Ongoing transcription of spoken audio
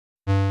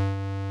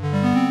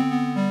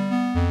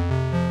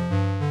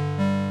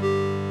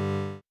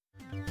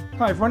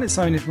Hi everyone, it's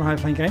Simon here from Higher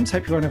Playing Games.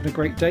 Hope you're all having a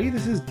great day.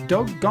 This is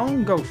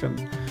Doggone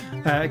Golfing,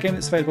 a game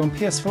that's available on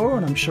PS4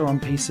 and I'm sure on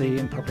PC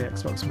and probably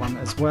Xbox One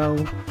as well.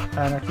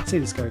 And I can see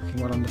this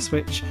working well on the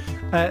Switch.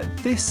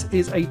 This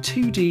is a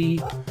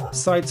 2D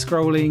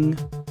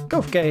side-scrolling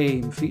golf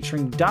game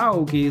featuring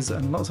doggies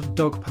and lots of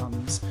dog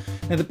puns.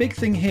 Now the big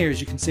thing here,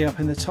 as you can see up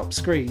in the top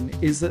screen,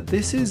 is that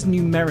this is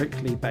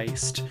numerically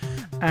based.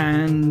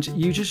 And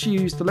you just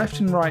use the left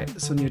and right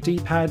that's on your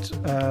D-pad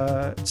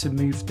to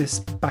move this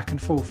back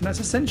and forth. And that's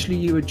essentially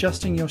you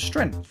adjusting your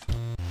strength.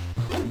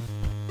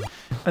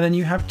 And then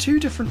you have two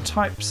different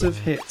types of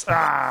hits.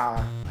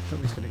 I thought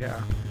we was going to get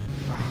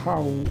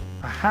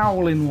a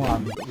howl in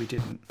one, but we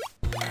didn't.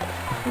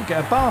 We'll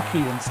get a barky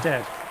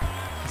instead.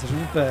 It's a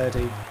little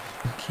birdie.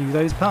 Cue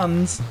those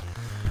puns.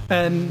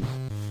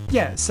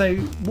 Yeah, so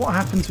what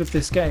happens with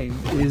this game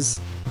is,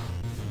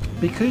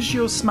 because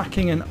you're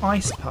smacking an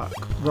ice puck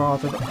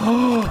rather than...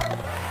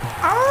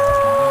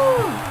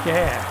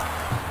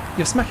 Yeah!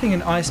 You're smacking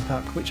an ice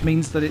puck, which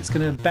means that it's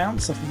going to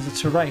bounce off of the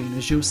terrain,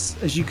 as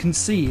you can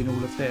see in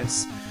all of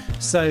this.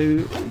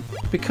 So,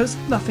 because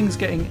nothing's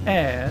getting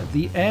air,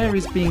 the air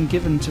is being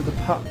given to the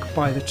puck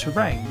by the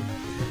terrain.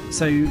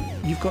 So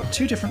you've got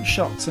two different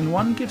shots, and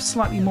one gives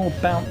slightly more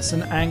bounce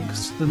and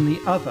angst than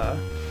the other.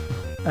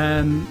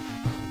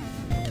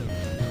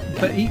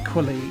 But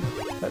equally,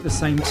 at the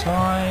same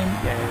time,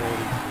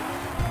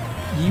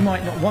 you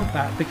might not want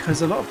that,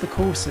 because a lot of the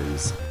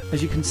courses,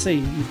 as you can see,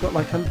 you've got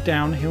like a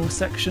downhill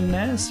section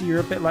there, so you're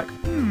a bit like,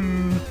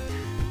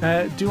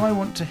 do I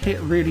want to hit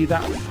really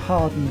that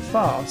hard and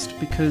fast?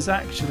 Because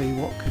actually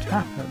what could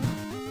happen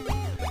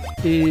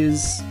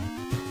is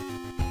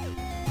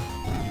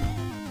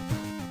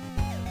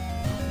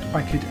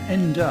I could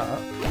end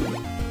up...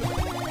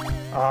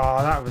 Oh,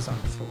 that was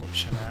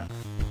unfortunate.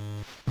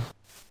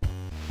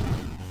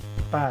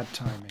 Bad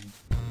timing.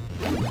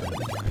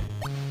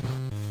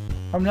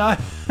 Oh no!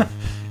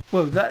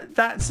 Well,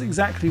 that's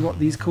exactly what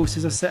these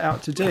courses are set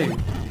out to do,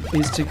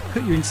 is to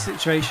put you in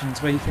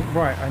situations where you think,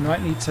 right, I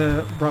might need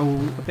to roll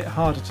a bit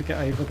harder to get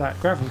over that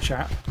gravel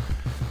chap,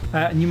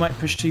 and you might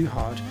push too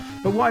hard.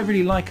 But what I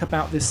really like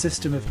about this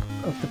system of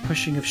the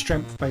pushing of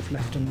strength both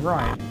left and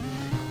right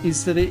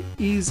is that it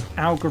is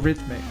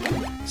algorithmic.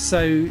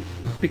 So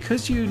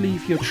because you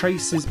leave your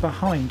traces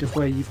behind of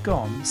where you've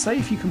gone, say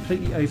if you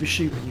completely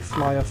overshoot and you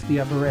fly off the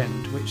other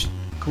end, which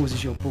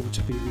causes your ball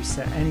to be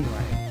reset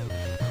anyway,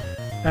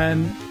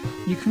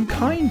 you can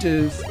kind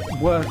of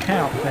work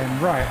out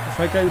then, right, if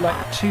I go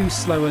like too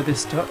slower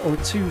this time, or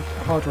too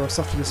harder or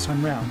softer this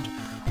time round,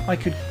 I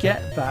could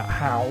get that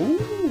howl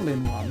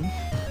in one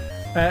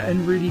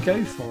and really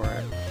go for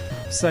it.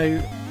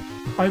 So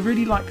I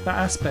really like that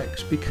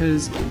aspect,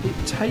 because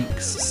it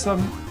takes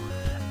some...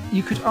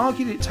 You could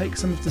argue that it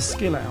takes some of the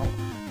skill out,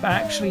 but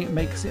actually it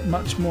makes it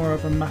much more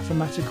of a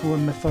mathematical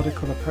and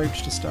methodical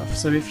approach to stuff.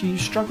 So if you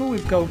struggle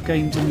with golf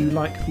games and you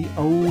like the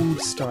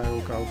old style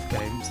golf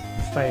games,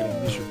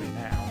 failing miserably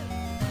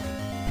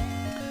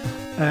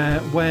now,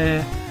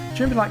 where... Do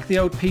you remember like the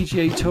old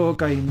PGA Tour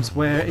games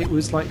where it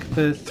was like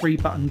the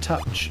 3-button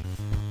touch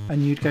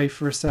and you'd go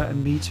for a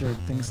certain meter and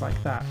things like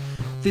that?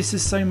 This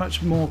is so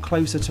much more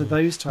closer to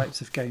those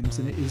types of games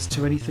than it is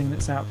to anything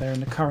that's out there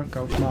in the current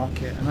golf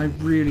market, and I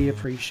really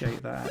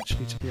appreciate that,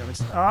 actually, to be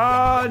honest.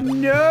 Oh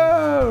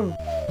no!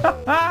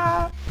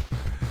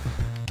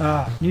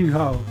 New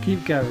hole.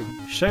 Keep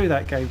going. Show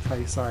that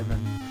gameplay,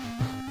 Simon.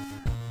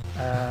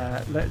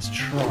 Let's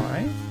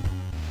try.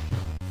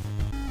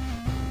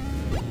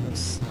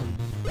 That's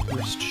a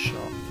wrist shot.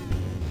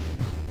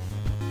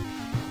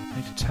 I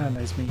need to turn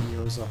those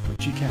meteors off,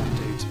 which you can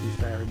do, to be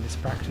fair, in this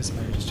practice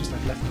mode. It's just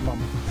I've left them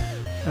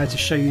on to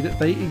show you that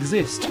they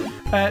exist.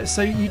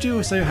 So you do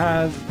also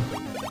have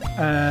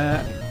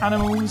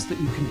animals that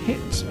you can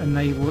hit, and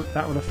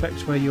that will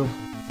affect where your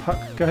puck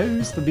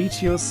goes. The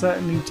meteors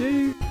certainly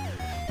do,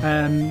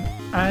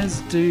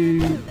 as do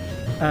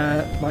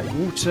like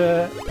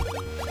water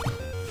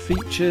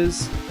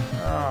features.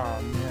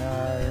 Oh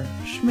no,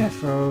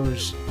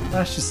 Schmiffles.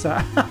 That's just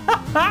sad.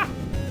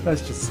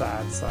 That's just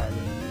sad, Simon.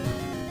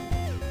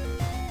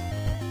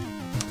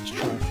 Let's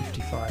try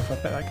 55. I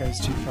bet that goes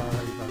too far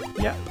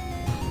over. Yep.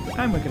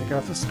 And we're going to go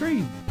off the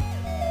screen,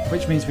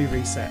 which means we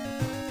reset.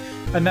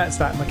 And that's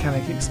that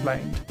mechanic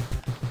explained.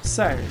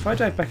 So if I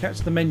dive back out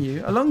to the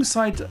menu,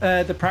 alongside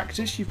the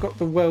practice, you've got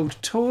the World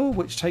Tour,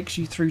 which takes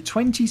you through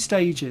 20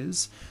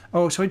 stages,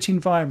 or 20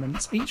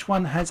 environments. Each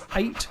one has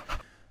 8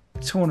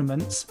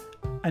 tournaments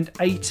and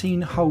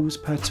 18 holes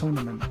per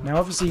tournament. Now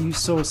obviously you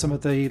saw some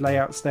of the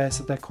layouts there,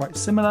 so they're quite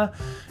similar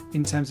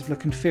in terms of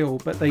look and feel,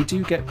 but they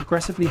do get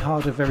progressively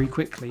harder very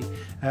quickly,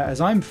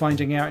 as I'm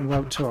finding out in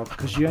World Tour,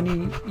 because you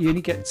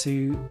only get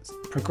to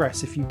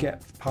progress if you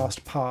get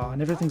past par,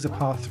 and everything's a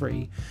par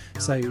 3,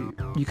 so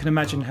you can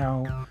imagine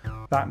how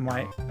that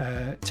might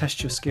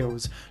test your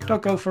skills.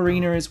 Dog Golf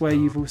Arena is where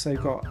you've also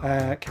got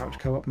couch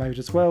co-op mode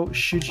as well,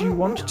 should you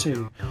want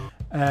to.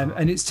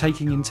 and it's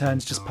taking in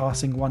turns just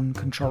passing one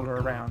controller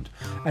around.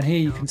 And here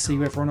you can see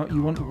whether or not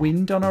you want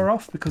wind on or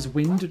off, because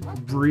wind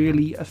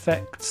really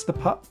affects the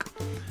puck.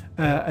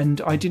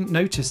 And I didn't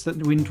notice that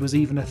wind was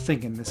even a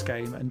thing in this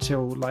game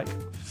until like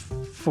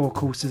 4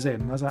 courses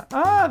in. I was like,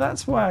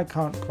 that's why I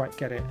can't quite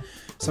get it.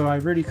 So I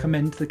really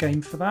commend the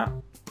game for that.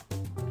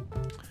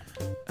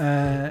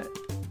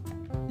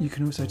 You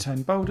can also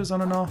turn boulders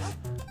on and off,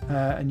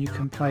 and you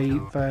can play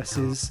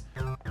versus,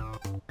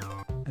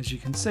 as you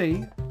can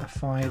see, a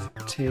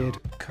 5-tiered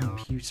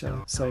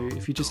computer. So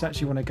if you just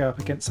actually want to go up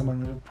against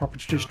someone in a proper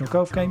traditional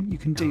golf game, you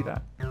can do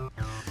that.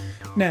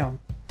 Now,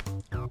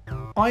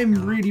 I'm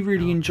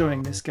really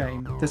enjoying this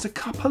game. There's a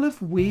couple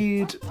of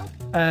weird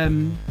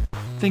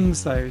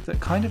things though that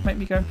kind of make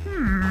me go,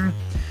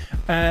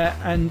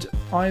 and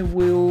I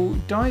will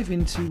dive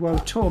into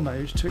World Tour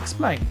mode to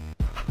explain.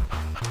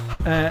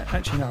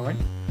 Actually, no, I won't.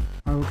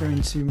 I will go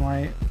into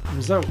my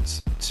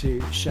results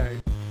to show.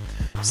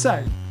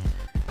 So,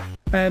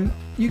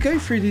 you go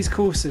through these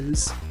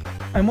courses,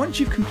 and once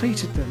you've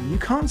completed them, you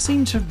can't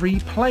seem to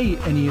replay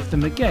any of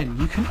them again.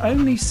 You can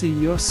only see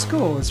your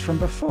scores from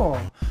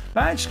before.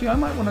 But actually, I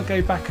might want to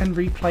go back and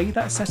replay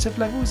that set of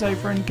levels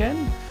over and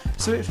again.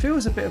 So it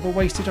feels a bit of a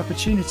wasted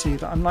opportunity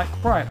that I'm like,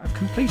 right, I've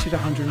completed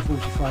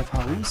 145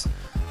 holes,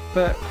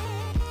 but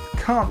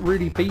can't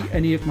really beat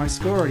any of my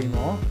score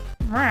anymore.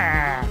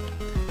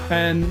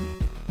 And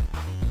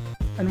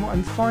what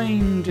I'm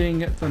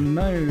finding at the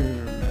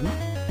moment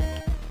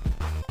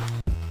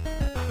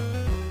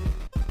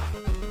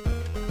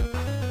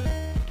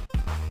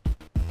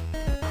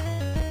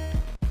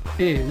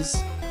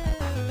is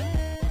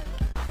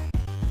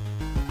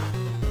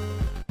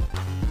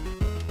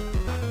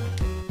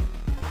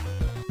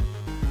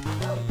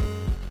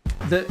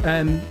that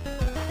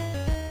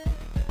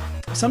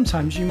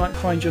sometimes you might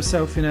find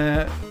yourself in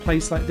a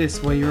place like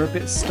this where you're a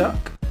bit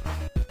stuck.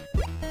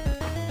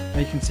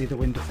 You can see the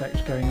wind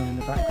effect going on in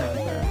the background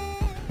there.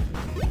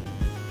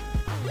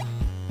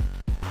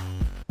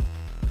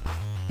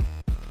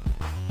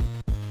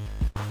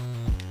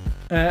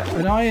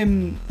 And I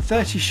am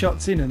 30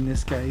 shots in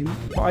this game,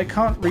 but I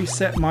can't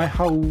reset my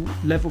whole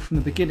level from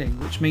the beginning,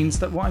 which means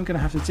that what I'm going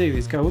to have to do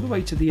is go all the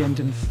way to the end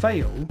and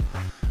fail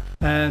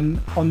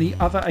on the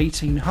other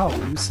 18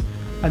 holes,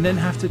 and then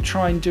have to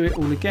try and do it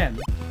all again.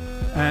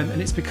 And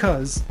it's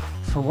because,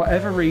 for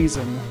whatever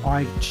reason,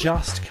 I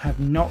just have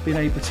not been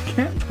able to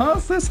get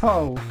past this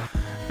hole.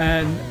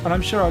 And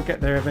I'm sure I'll get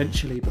there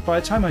eventually, but by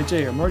the time I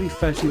do, I'm already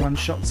 31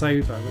 shots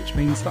over, which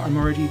means that I'm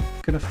already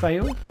going to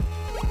fail.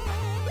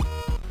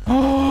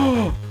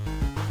 Oh!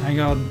 Hang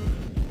on.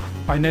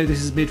 I know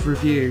this is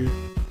mid-review,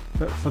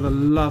 but for the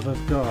love of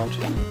God.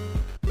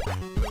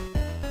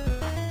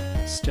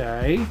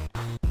 Stay.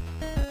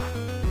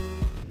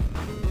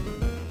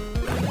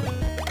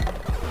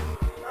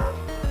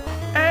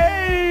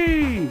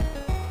 Hey!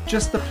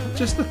 Just the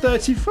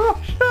 34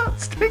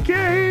 shots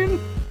again!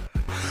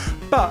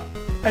 But,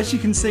 as you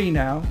can see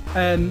now,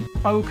 I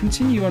will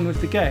continue on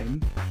with the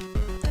game,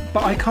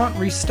 but I can't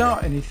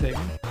restart anything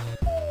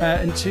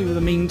until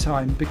the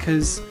meantime,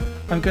 because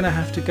I'm going to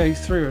have to go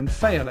through and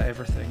fail at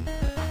everything,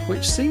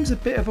 which seems a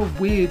bit of a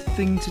weird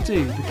thing to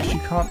do, because you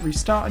can't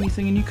restart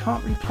anything and you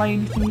can't replay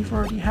anything you've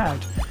already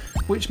had,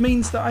 which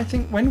means that I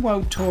think when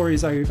World Tour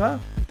is over,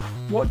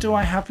 what do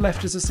I have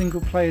left as a single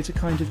player to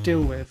kind of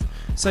deal with?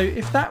 So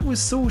if that was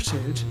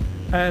sorted,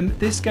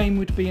 this game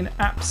would be an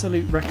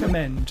absolute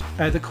recommend.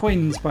 The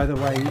coins, by the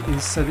way,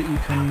 is so that you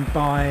can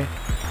buy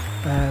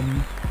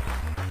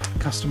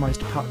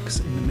customised pucks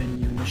in the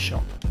menu in the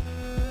shop.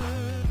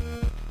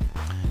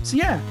 So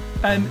yeah,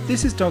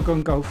 this is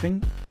Doggone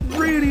Golfing.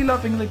 Really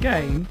loving the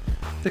game.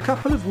 The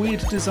couple of weird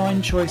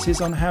design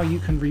choices on how you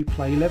can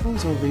replay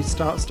levels or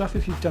restart stuff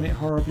if you've done it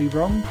horribly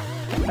wrong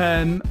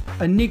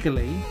are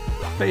niggly,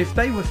 but if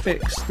they were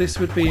fixed, this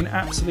would be an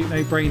absolute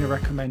no-brainer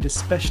recommend,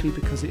 especially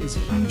because it is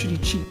hugely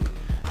cheap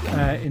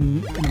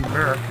in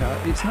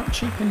America. It's not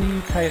cheap in the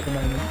UK at the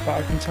moment,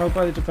 but I can tell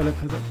by the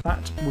developer that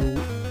that will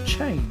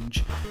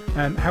change.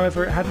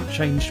 However, it hadn't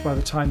changed by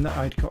the time that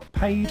I'd got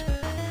paid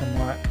from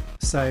work,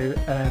 so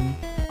I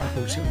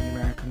bought it on the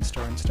American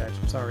store instead.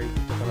 Sorry,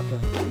 developer.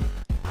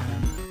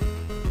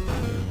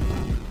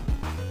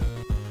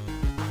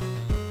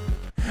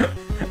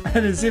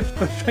 And as if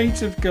the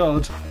fate of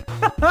God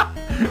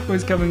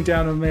was coming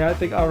down on me, I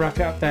think I'll wrap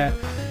it up there.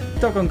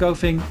 Doggone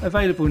Golfing,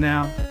 available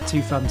now,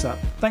 2 thumbs up.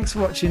 Thanks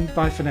for watching,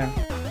 bye for now.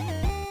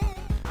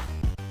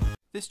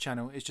 This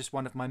channel is just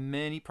one of my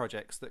many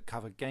projects that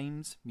cover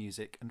games,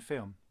 music and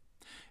film.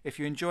 If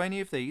you enjoy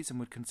any of these and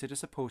would consider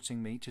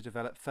supporting me to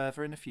develop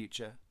further in the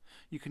future,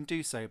 you can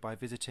do so by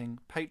visiting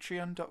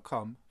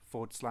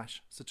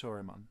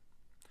patreon.com/Satorimon.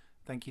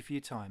 Thank you for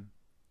your time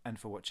and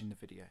for watching the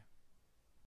video.